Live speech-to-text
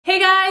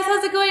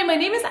how's it going? My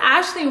name is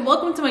Ashley and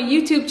welcome to my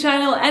YouTube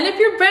channel. And if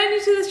you're brand new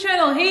to this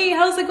channel, hey,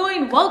 how's it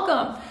going?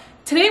 Welcome.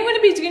 Today I'm going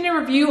to be doing a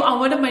review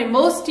on one of my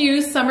most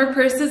used summer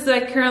purses that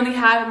I currently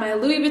have in my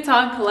Louis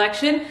Vuitton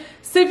collection.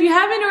 So if you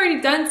haven't already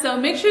done so,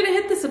 make sure to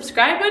hit the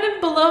subscribe button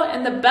below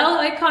and the bell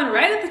icon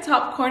right at the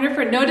top corner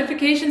for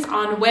notifications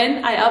on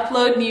when I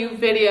upload new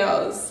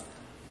videos.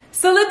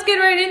 So let's get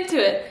right into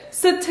it.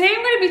 So today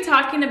I'm going to be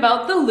talking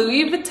about the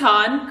Louis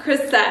Vuitton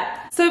Croisette.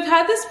 So I've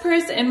had this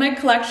purse in my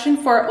collection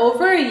for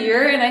over a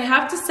year, and I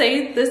have to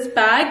say this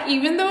bag,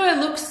 even though it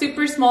looks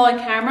super small on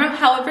camera,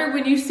 however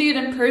when you see it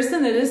in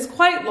person it is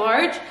quite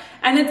large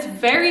and it's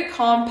very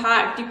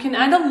compact. You can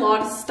add a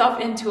lot of stuff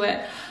into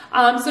it.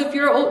 So if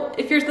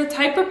you're the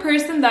type of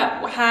person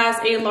that has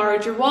a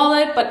larger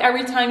wallet, but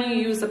every time you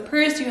use a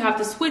purse you have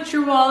to switch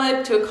your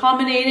wallet to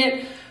accommodate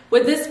it,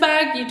 with this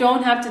bag you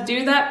don't have to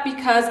do that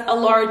because a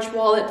large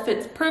wallet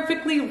fits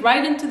perfectly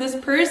right into this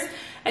purse,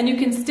 and you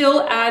can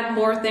still add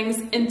more things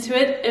into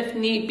it if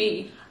need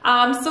be.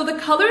 So the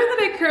color that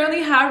I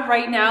currently have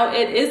right now,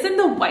 it is in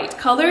the white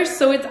color,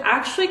 so it's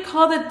actually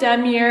called the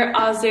Damier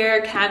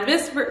Azur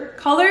canvas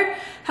color.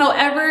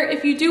 However,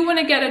 if you do want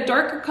to get a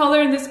darker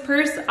color in this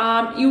purse,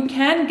 you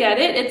can get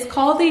it. It's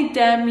called the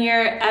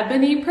Damier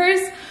Ebony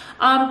purse,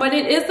 but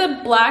it is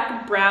a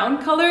black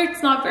brown color.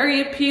 It's not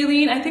very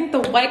appealing. I think the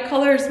white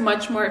color is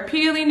much more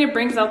appealing. It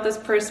brings out this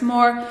purse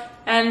more,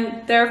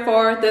 and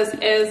therefore this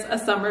is a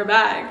summer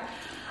bag.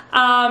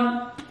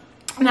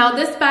 Now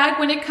this bag,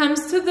 when it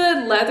comes to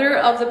the leather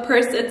of the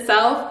purse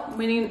itself,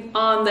 meaning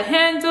on the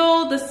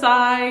handle, the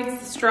sides,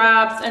 the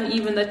straps, and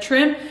even the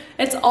trim,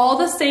 it's all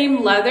the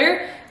same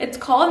leather. It's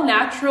called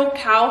natural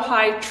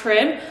cowhide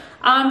trim.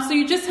 So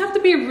you just have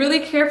to be really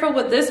careful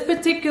with this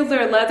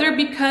particular leather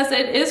because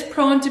it is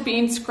prone to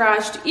being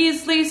scratched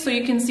easily. So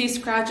you can see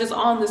scratches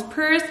on this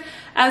purse,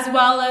 as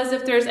well as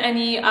if there's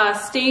any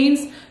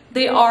stains,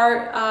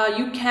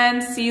 you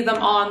can see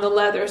them on the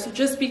leather. So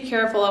just be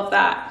careful of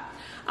that.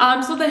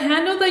 So the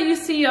handle that you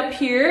see up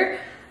here,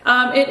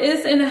 it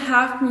is in a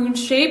half moon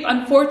shape.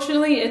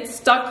 Unfortunately, it's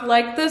stuck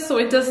like this, so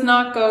it does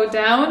not go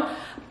down.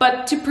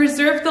 But to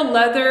preserve the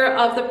leather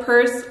of the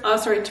purse,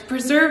 to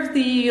preserve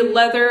the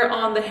leather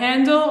on the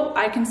handle,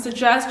 I can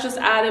suggest just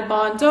add a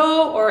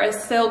bandeau or a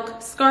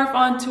silk scarf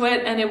onto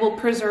it, and it will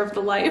preserve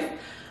the life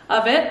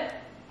of it.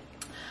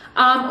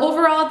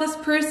 Overall, this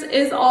purse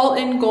is all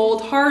in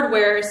gold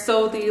hardware,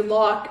 so the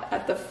lock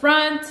at the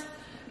front,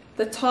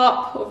 the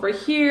top over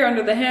here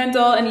under the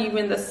handle, and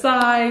even the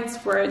sides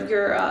where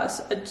your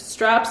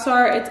straps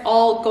are, it's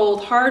all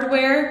gold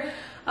hardware.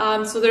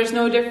 So there's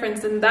no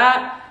difference in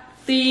that.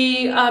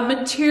 The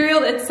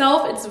material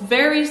itself, it's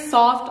very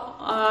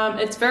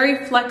soft, it's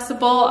very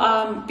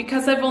flexible.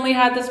 Because I've only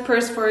had this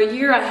purse for a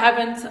year, I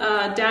haven't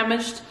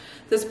damaged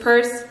this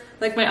purse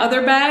like my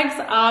other bags.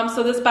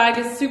 So this bag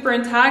is super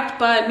intact,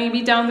 but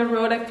maybe down the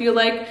road I feel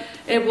like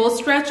it will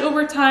stretch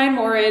over time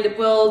or it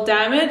will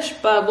damage,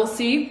 but we'll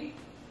see.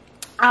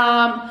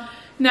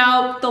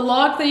 Now the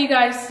lock that you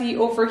guys see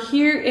over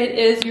here, it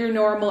is your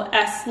normal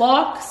S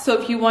lock.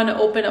 So if you want to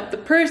open up the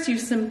purse, you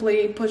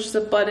simply push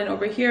the button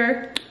over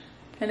here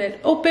and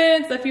it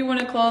opens. If you want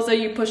to close it,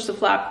 you push the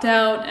flap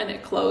down and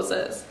it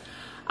closes.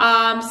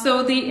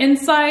 So the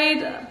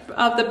inside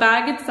of the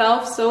bag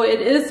itself, so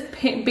it is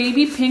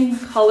baby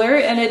pink color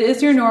and it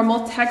is your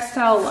normal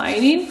textile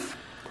lining.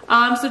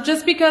 So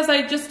just because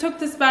I just took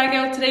this bag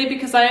out today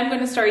because I am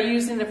going to start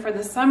using it for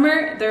the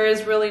summer, there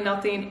is really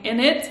nothing in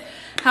it.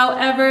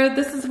 However,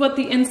 this is what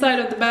the inside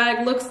of the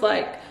bag looks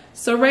like.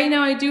 So right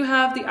now I do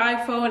have the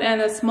iPhone and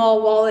a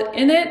small wallet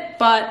in it,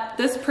 but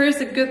this purse,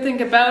 a good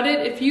thing about it,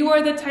 if you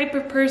are the type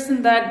of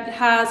person that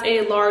has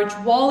a large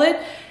wallet,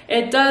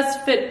 it does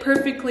fit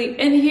perfectly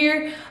in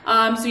here.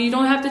 So you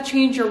don't have to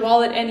change your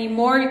wallet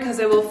anymore because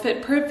it will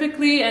fit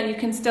perfectly and you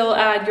can still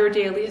add your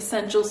daily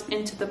essentials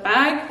into the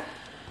bag.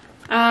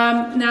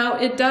 Now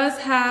it does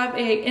have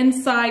a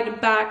inside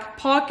back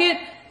pocket.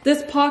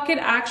 This pocket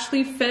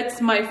actually fits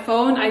my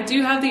phone. I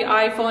do have the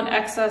iPhone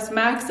XS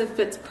Max. It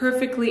fits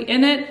perfectly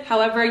in it.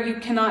 However,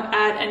 you cannot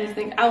add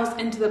anything else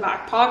into the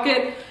back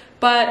pocket.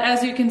 But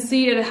as you can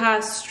see, it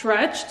has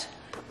stretched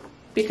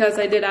because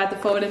I did add the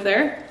phone in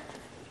there.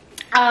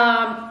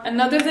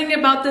 Another thing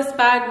about this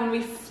bag, when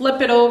we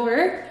flip it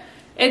over,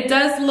 it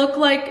does look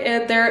like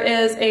there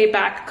is a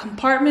back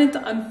compartment.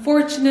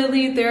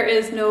 Unfortunately, there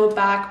is no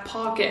back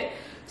pocket.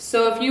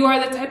 So if you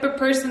are the type of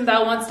person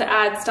that wants to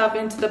add stuff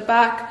into the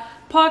back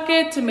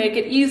pocket to make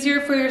it easier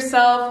for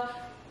yourself,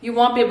 you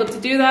won't be able to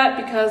do that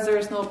because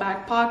there's no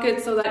back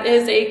pocket. So that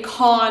is a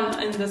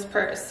con in this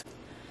purse.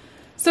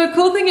 So a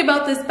cool thing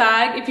about this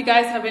bag, if you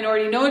guys haven't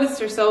already noticed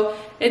or so,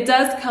 it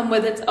does come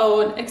with its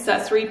own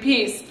accessory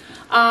piece.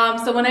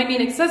 So when I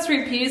mean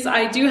accessory piece,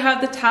 I do have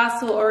the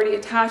tassel already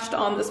attached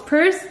on this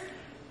purse,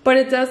 but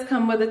it does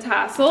come with a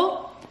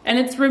tassel and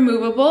it's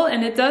removable,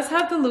 and it does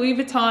have the Louis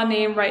Vuitton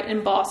name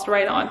embossed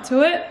right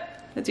onto it,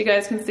 as you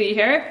guys can see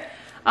here.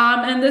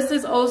 And this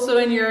is also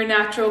in your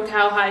natural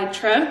cowhide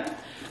trim.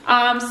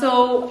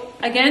 So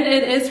again,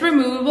 it is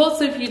removable,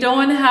 so if you don't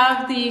want to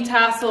have the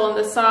tassel on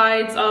the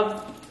sides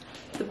of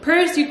the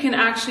purse, you can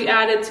actually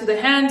add it to the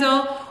handle,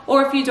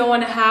 or if you don't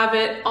want to have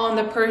it on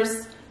the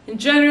purse in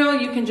general,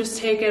 you can just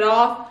take it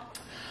off.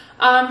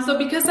 So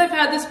because I've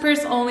had this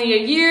purse only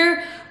a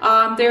year,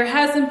 there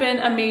hasn't been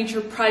a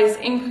major price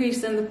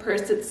increase in the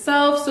purse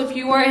itself. So if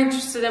you are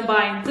interested in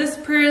buying this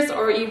purse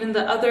or even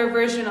the other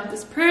version of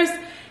this purse,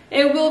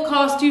 it will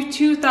cost you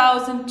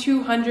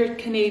 2,200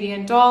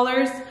 Canadian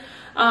dollars.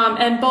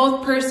 And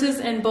both purses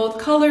in both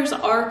colors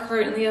are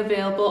currently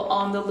available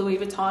on the Louis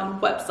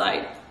Vuitton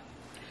website.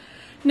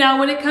 Now,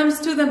 when it comes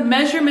to the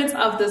measurements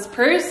of this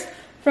purse,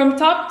 from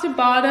top to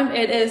bottom,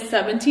 it is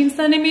 17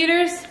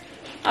 centimeters.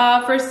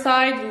 For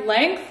side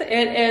length,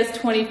 it is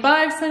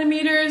 25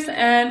 centimeters,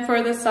 and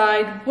for the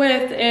side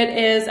width, it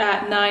is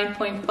at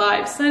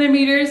 9.5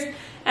 centimeters.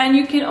 And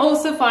you can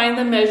also find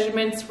the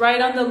measurements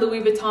right on the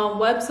Louis Vuitton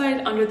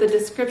website under the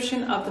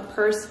description of the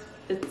purse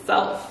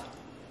itself.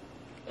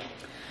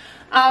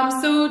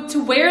 So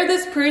to wear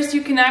this purse,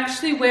 you can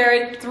actually wear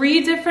it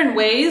 3 different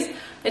ways.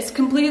 It's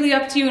completely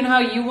up to you and how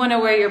you want to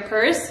wear your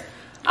purse.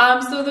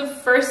 So the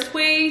first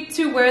way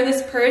to wear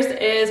this purse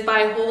is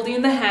by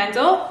holding the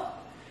handle.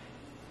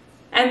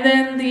 And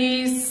then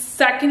the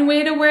second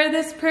way to wear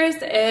this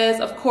purse is,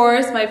 of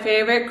course, my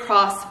favorite,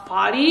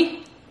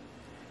 crossbody.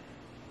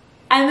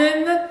 And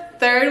then the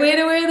third way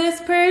to wear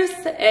this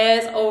purse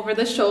is over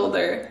the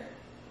shoulder.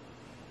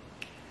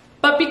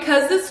 But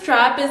because the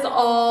strap is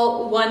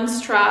all one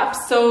strap,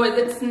 so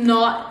it's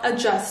not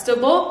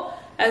adjustable,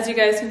 as you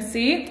guys can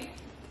see.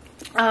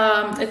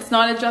 It's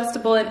not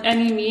adjustable in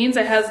any means.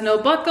 It has no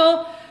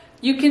buckle.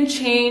 You can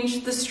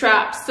change the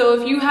strap.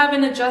 So if you have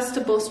an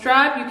adjustable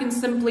strap, you can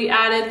simply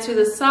add it to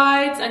the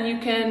sides and you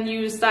can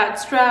use that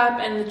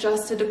strap and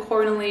adjust it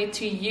accordingly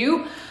to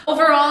you.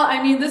 Overall,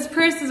 I mean, this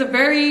purse is a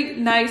very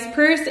nice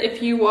purse.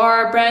 If you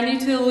are brand new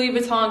to the Louis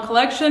Vuitton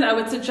collection, I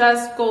would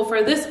suggest go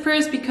for this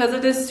purse because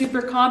it is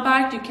super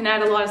compact. You can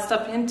add a lot of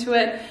stuff into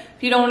it.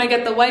 If you don't want to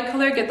get the white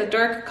color, get the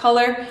dark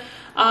color.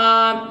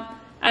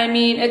 I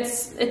mean,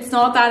 it's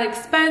not that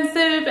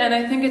expensive, and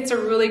I think it's a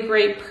really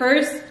great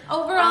purse.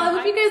 Overall, I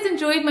hope you guys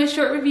enjoyed my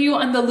short review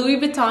on the Louis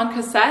Vuitton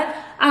Croisette.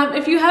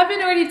 If you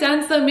haven't already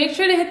done so, make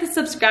sure to hit the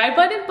subscribe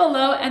button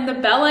below and the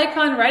bell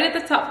icon right at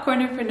the top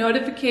corner for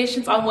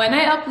notifications on when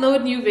I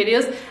upload new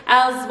videos,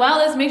 as well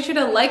as make sure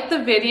to like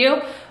the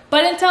video.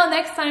 But until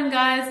next time,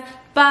 guys,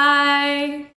 bye!